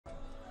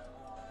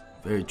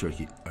Very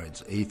tricky. All right,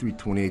 so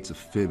 83.28 is a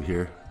fib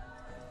here.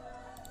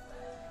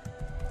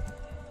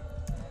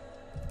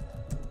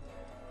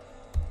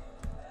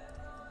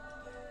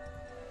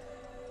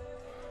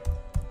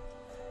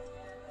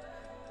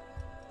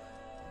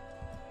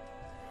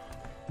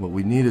 What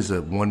we need is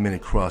a 1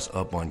 minute cross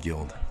up on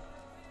GILD.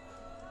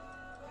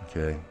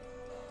 Okay.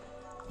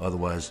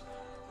 Otherwise,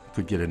 we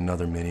could get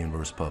another mini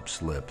inverse pub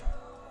slip.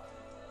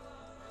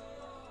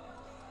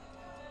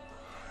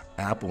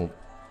 Apple,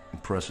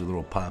 impressive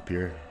little pop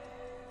here.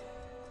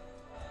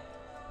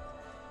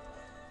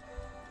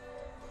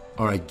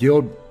 All right,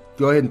 GILD,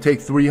 go ahead and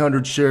take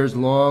 300 shares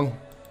long.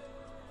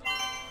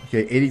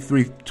 Okay,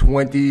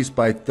 83.20s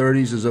by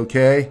 30s is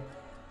okay.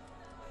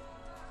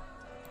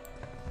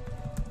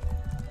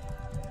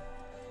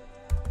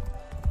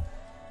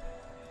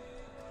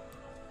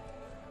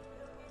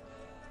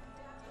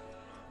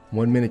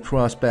 One minute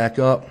cross back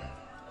up.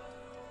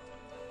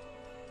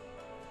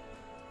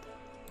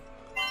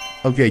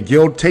 Okay,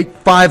 GILD, take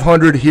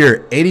 500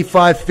 here.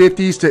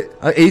 85.50s to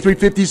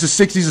 83.50s to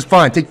 60s is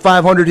fine. Take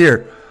 500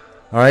 here.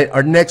 All right,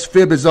 our next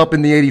fib is up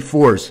in the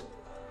 84s.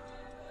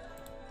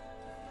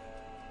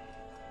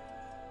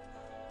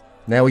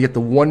 Now we get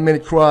the 1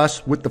 minute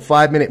cross with the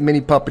 5 minute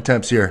mini pup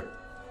attempts here.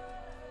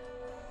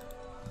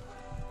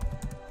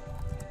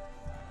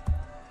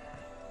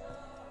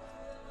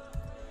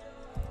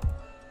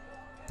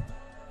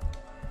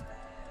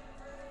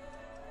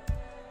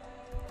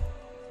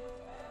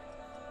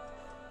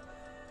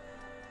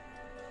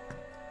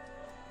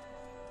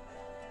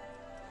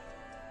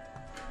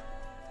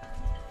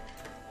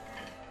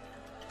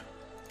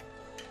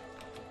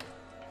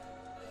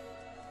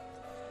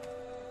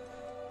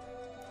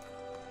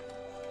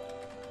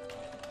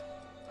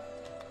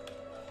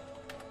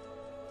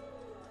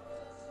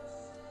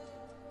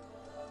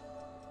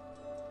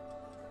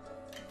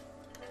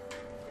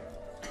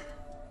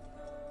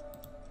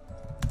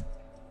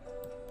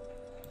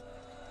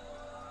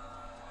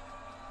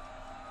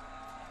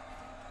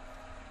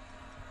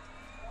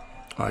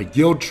 All right,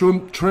 GILD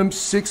trim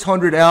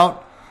 600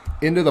 out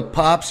into the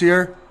pops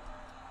here.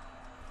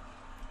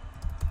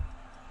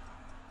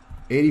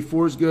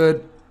 84 is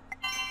good.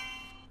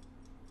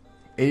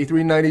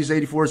 83.90s,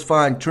 84 is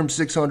fine. Trim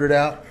 600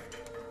 out.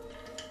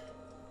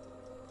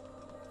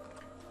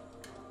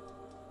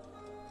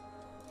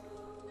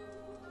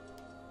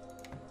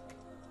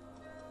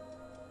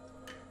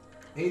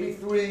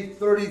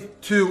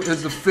 $83.32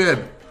 is the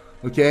fib.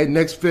 Okay,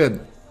 next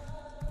fib.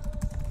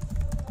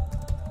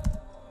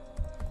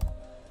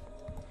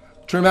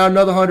 Trim out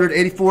another 100,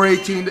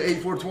 84.18 to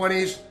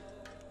 84.20s.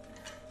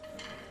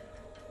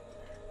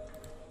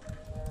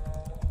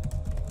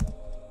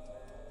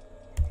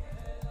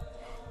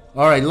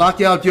 All right,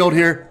 lock out GILD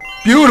here.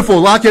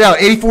 Beautiful, lock it out.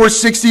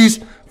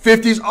 84.60s,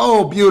 50s.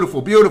 Oh,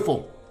 beautiful,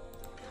 beautiful.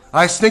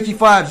 All right, sneaky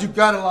fives, you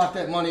gotta lock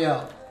that money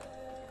out.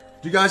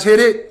 Did you guys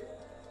hit it?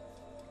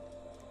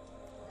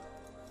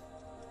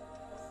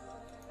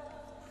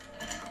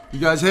 You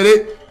guys hit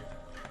it?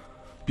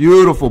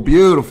 Beautiful,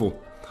 beautiful.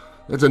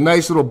 That's a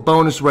nice little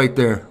bonus right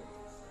there.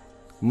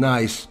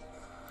 Nice.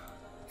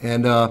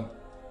 And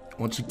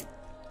once again,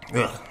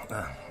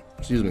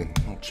 excuse me,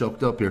 I'm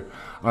choked up here.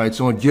 All right,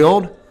 so on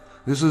GILD,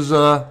 this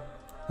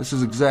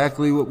is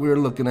exactly what we're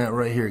looking at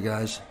right here,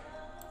 guys.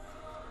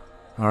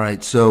 All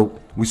right, so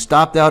we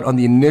stopped out on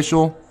the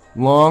initial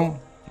long,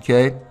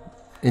 okay,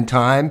 in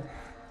time.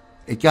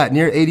 It got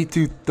near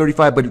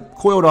 82.35, but it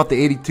coiled off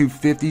the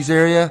 82.50s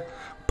area,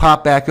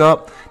 popped back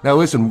up. Now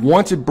listen,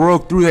 once it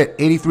broke through that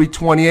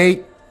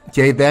 83.28,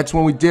 okay, that's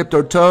when we dipped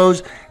our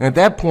toes, and at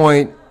that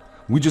point,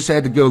 we just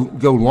had to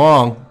go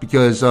long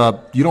because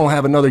you don't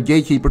have another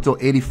gatekeeper till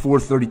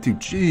 84.32.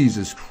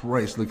 Jesus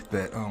Christ, look at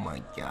that. Oh,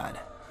 my God.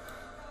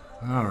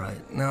 All right,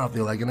 now I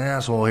feel like an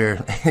asshole here.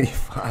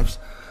 85s.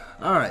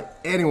 All right,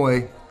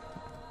 anyway,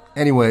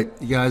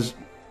 you guys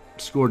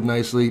scored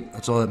nicely.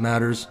 That's all that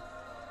matters.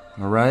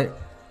 All right?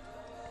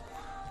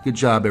 Good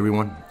job,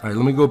 everyone. All right,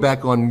 let me go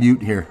back on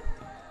mute here.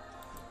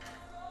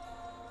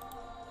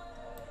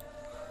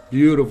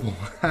 Beautiful.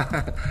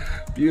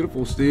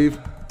 Beautiful, Steve.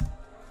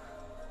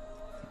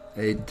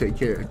 Hey, take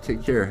care.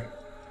 Take care.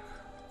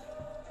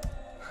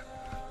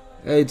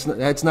 Hey,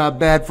 that's not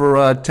bad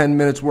for 10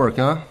 minutes work,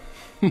 huh?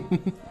 All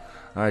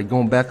right,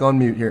 going back on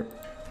mute here.